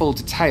email me the full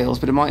details,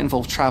 but it might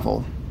involve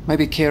travel.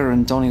 Maybe Kira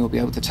and Donnie will be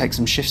able to take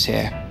some shifts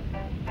here.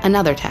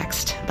 Another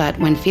text, but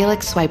when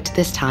Felix swiped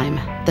this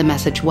time, the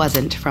message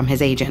wasn't from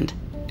his agent.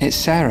 It's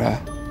Sarah.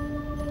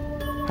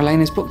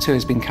 Helena's book tour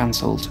has been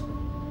cancelled.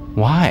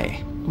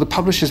 Why? The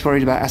publisher's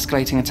worried about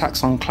escalating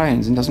attacks on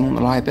clones and doesn't want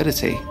the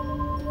liability.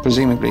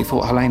 Presumably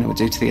thought Helena would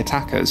do to the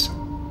attackers.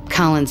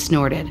 Colin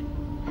snorted.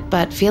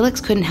 But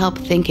Felix couldn't help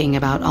thinking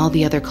about all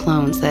the other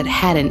clones that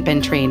hadn't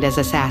been trained as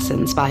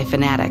assassins by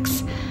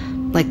fanatics,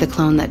 like the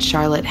clone that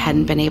Charlotte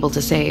hadn't been able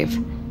to save.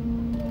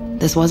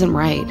 This wasn't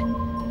right.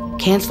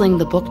 Canceling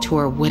the book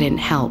tour wouldn't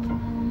help.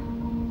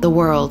 The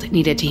world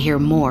needed to hear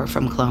more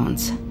from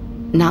clones,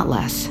 not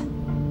less.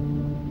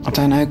 I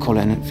don't know,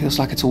 Colin. It feels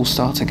like it's all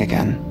starting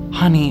again.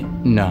 Honey,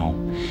 no.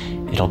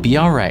 It'll be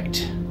all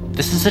right.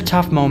 This is a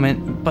tough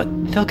moment, but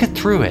they'll get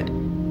through it.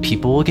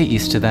 People will get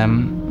used to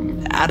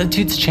them.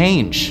 Attitudes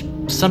change.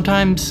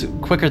 Sometimes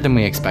quicker than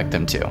we expect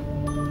them to.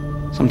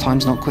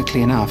 Sometimes not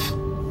quickly enough.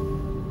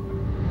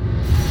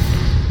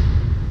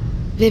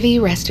 Vivi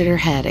rested her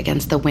head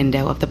against the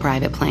window of the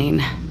private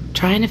plane,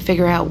 trying to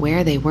figure out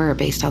where they were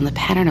based on the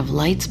pattern of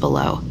lights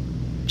below.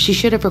 She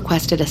should have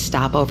requested a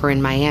stopover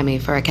in Miami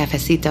for a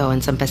cafecito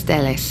and some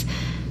pasteles.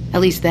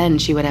 At least then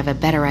she would have a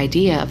better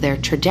idea of their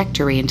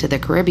trajectory into the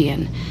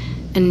Caribbean.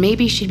 and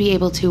maybe she'd be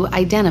able to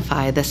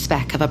identify the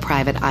speck of a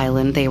private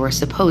island they were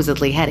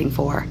supposedly heading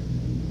for.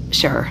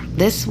 Sure,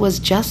 this was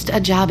just a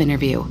job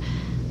interview,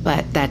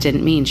 but that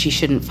didn't mean she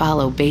shouldn't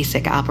follow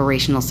basic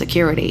operational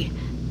security.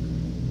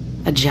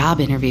 A job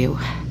interview.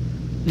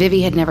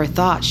 Vivi had never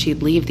thought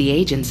she'd leave the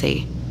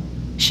agency.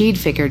 She'd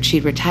figured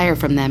she'd retire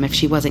from them if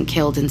she wasn't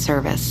killed in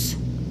service,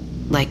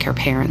 like her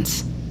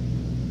parents.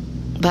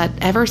 But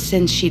ever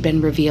since she'd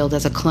been revealed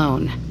as a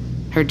clone,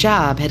 her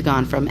job had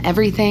gone from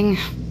everything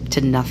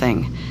to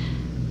nothing.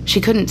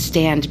 She couldn't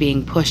stand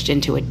being pushed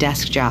into a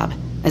desk job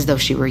as though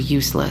she were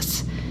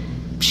useless.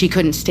 She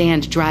couldn't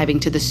stand driving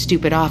to the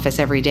stupid office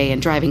every day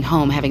and driving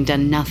home having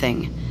done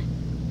nothing.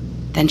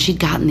 Then she'd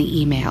gotten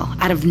the email,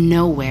 out of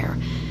nowhere,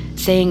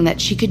 saying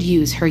that she could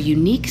use her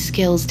unique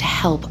skills to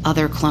help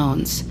other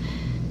clones.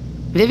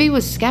 Vivi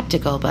was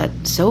skeptical, but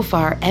so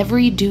far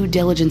every due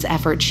diligence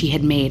effort she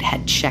had made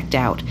had checked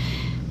out.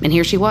 And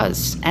here she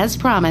was, as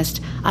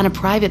promised, on a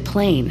private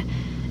plane.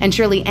 And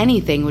surely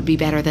anything would be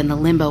better than the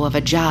limbo of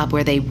a job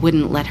where they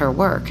wouldn't let her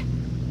work,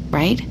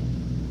 right?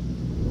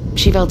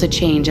 She felt a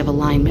change of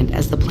alignment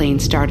as the plane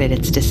started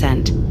its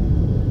descent.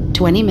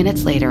 20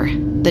 minutes later,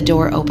 the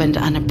door opened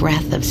on a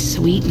breath of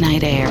sweet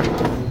night air,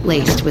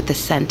 laced with the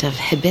scent of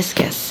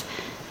hibiscus.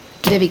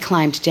 Vivi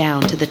climbed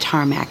down to the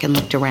tarmac and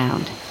looked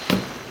around.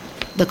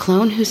 The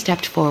clone who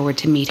stepped forward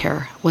to meet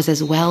her was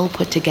as well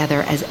put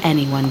together as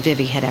anyone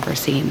Vivi had ever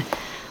seen,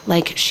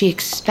 like she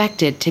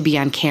expected to be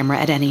on camera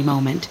at any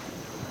moment.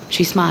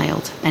 She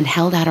smiled and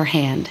held out her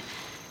hand.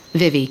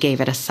 Vivi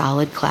gave it a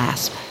solid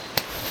clasp.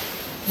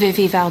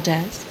 Vivi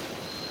Valdez.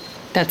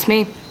 That's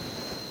me.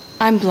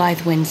 I'm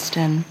Blythe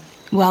Winston.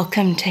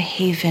 Welcome to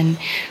Haven,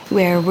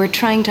 where we're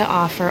trying to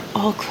offer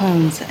all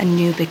clones a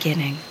new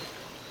beginning.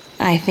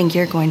 I think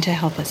you're going to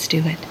help us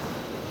do it.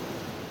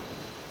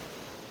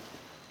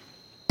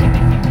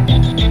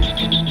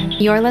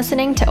 You're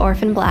listening to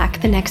Orphan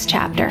Black, The Next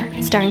Chapter,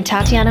 starring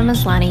Tatiana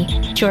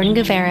Maslany, Jordan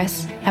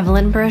Gavaris,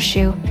 Evelyn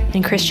Brochu,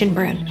 and Christian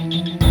Brune.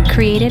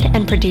 Created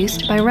and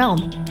produced by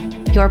Realm,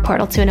 your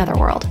portal to another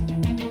world.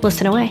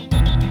 Listen away.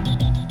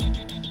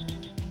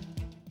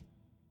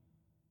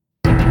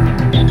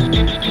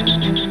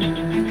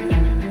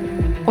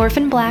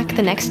 Orphan Black,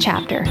 The Next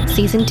Chapter,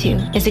 Season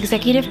 2, is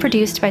executive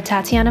produced by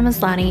Tatiana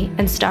Maslany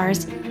and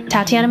stars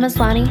Tatiana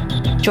Maslany,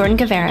 Jordan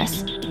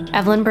Gavaris,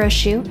 Evelyn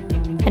Brochu,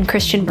 and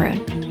Christian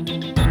Brune.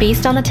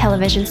 Based on the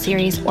television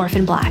series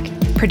Orphan Black,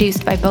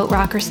 produced by Boat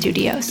Rocker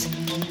Studios.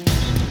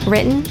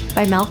 Written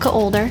by Malka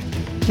Older,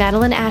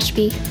 Madeline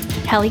Ashby,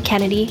 Helly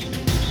Kennedy,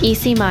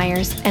 E.C.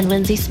 Myers, and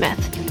Lindsay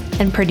Smith,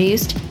 and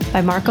produced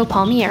by Marco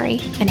Palmieri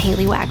and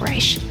Haley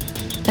Wagreich.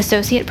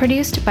 Associate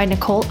produced by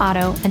Nicole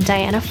Otto and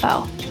Diana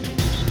Foe.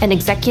 And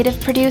executive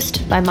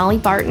produced by Molly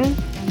Barton,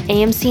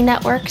 AMC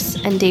Networks,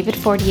 and David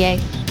Fortier,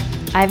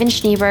 Ivan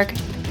Schneeberg,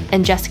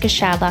 and Jessica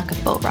Shadlock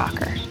of Boat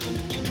Rocker.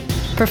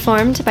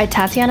 Performed by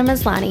Tatiana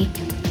Maslany,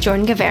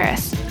 Jordan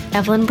Gavaris,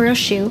 Evelyn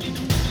Brochu,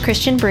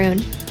 Christian Brune,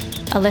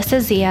 Alyssa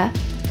Zia,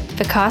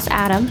 Vikas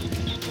Adam,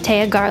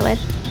 Taya Garland,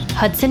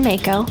 Hudson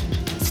Mako,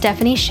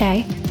 Stephanie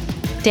Shea,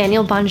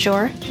 Daniel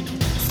Bonjour,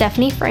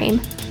 Stephanie Frame,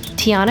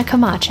 Tiana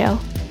Camacho,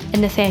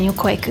 and Nathaniel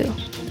Kweku.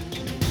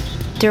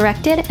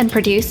 Directed and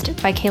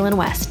produced by Kaylin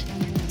West.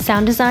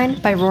 Sound design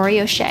by Rory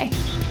O'Shea.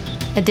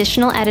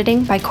 Additional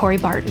editing by Corey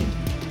Barton.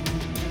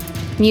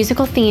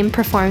 Musical theme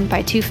performed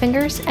by Two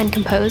Fingers and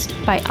composed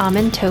by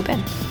Amin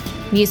Tobin.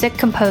 Music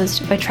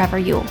composed by Trevor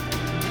Yule.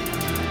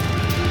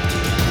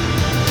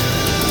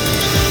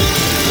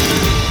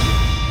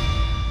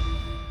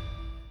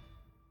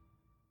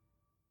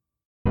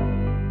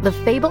 The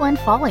Fable and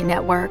Folly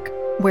Network,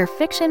 where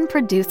fiction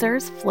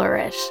producers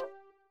flourish.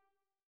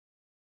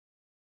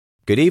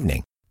 Good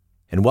evening,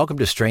 and welcome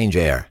to Strange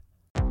Air.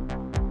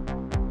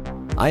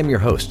 I am your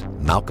host,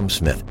 Malcolm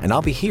Smith, and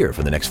I'll be here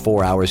for the next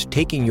 4 hours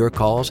taking your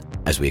calls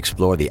as we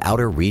explore the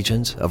outer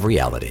regions of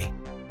reality.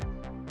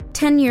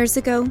 10 years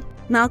ago,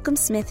 Malcolm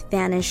Smith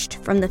vanished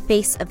from the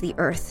face of the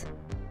earth.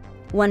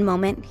 One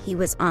moment, he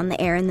was on the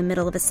air in the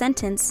middle of a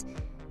sentence,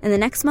 and the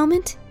next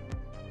moment,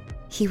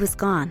 he was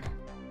gone.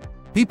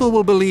 People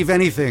will believe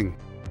anything.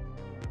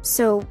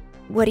 So,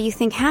 what do you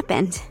think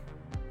happened?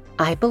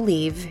 I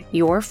believe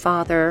your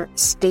father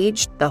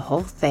staged the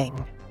whole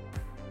thing.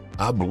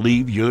 I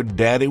believe your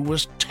daddy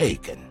was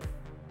taken.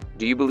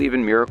 Do you believe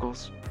in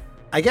miracles?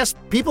 I guess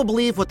people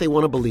believe what they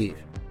want to believe.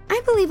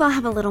 I believe I'll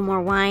have a little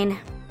more wine.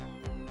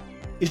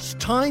 It's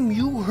time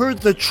you heard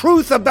the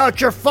truth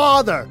about your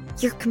father!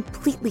 You're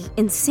completely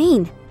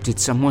insane. Did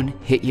someone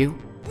hit you?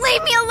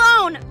 Leave me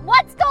alone!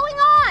 What's going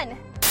on?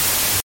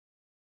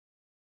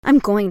 I'm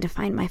going to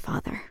find my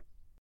father.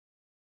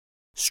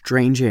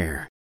 Strange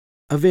Air.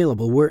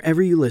 Available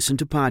wherever you listen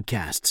to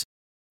podcasts.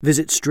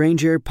 Visit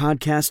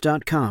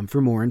strangeairpodcast.com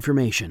for more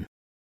information.